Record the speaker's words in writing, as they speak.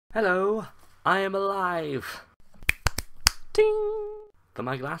Hello, I am alive. Ding! But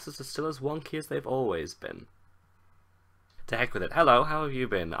my glasses are still as wonky as they've always been. To heck with it. Hello, how have you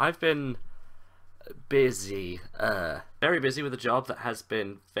been? I've been busy. Very busy with a job that has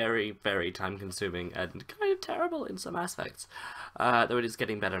been very, very time consuming and kind of terrible in some aspects. Though it is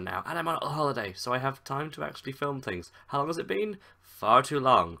getting better now. And I'm on a holiday, so I have time to actually film things. How long has it been? Far too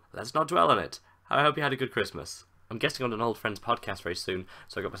long. Let's not dwell on it. I hope you had a good Christmas. I'm guesting on an old friend's podcast very soon,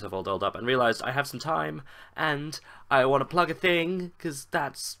 so I got myself all dolled up and realised I have some time, and I want to plug a thing, because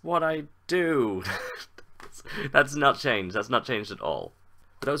that's what I do. That's not changed. That's not changed at all.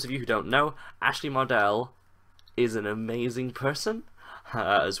 For those of you who don't know, Ashley Mardell is an amazing person,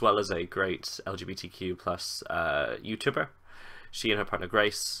 as well as a great LGBTQ plus YouTuber. She and her partner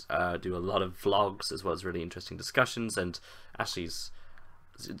Grace do a lot of vlogs, as well as really interesting discussions, and Ashley's...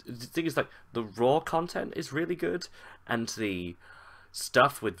 The thing is, like, the raw content is really good, and the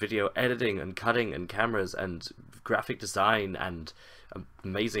stuff with video editing and cutting and cameras and graphic design and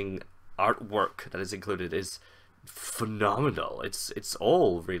amazing artwork that is included is phenomenal. It's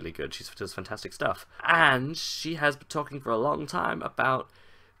all really good. She does fantastic stuff, and she has been talking for a long time about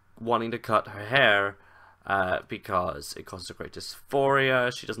wanting to cut her hair because it causes her great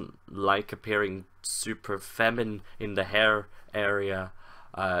dysphoria. She doesn't like appearing super feminine in the hair area.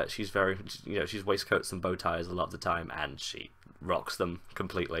 She's very, she's waistcoats and bow ties a lot of the time, and she rocks them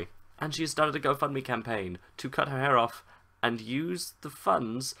completely. And she started a GoFundMe campaign to cut her hair off and use the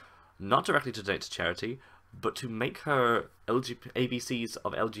funds not directly to donate to charity, but to make her ABCs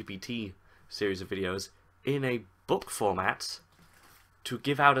of LGBT series of videos in a book format to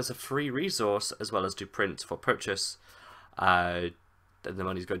give out as a free resource, as well as to print for purchase. And the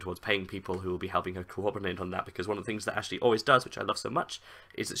money's going towards paying people who will be helping her coordinate on that, because one of the things that Ashley always does, which I love so much,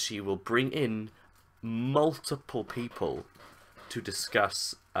 is that she will bring in multiple people to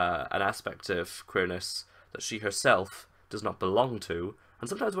discuss an aspect of queerness that she herself does not belong to, and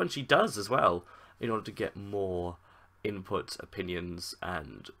sometimes when she does as well, in order to get more input, opinions,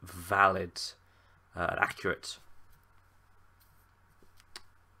 and valid, accurate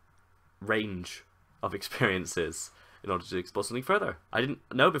range of experiences in order to explore something further. I didn't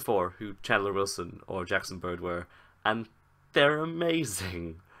know before who Chandler Wilson or Jackson Bird were, and they're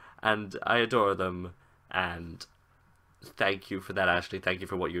amazing, and I adore them, and thank you for that, Ashley. Thank you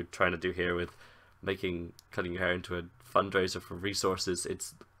for what you're trying to do here with cutting your hair into a fundraiser for resources. It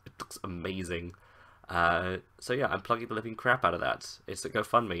looks amazing. So yeah, I'm plugging the living crap out of that. It's at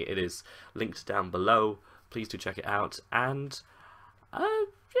GoFundMe. It is linked down below. Please do check it out, and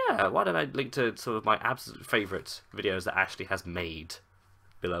yeah, why don't I link to some of my absolute favourite videos that Ashley has made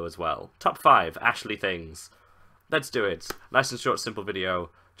below as well. Top 5 Ashley things. Let's do it. Nice and short, simple video,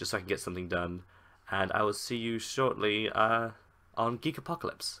 just so I can get something done. And I will see you shortly on Geek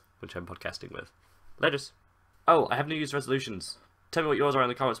Apocalypse, which I'm podcasting with. Laters. Oh, I have New Year's resolutions. Tell me what yours are in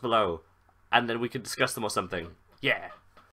the comments below, and then we can discuss them or something. Yeah.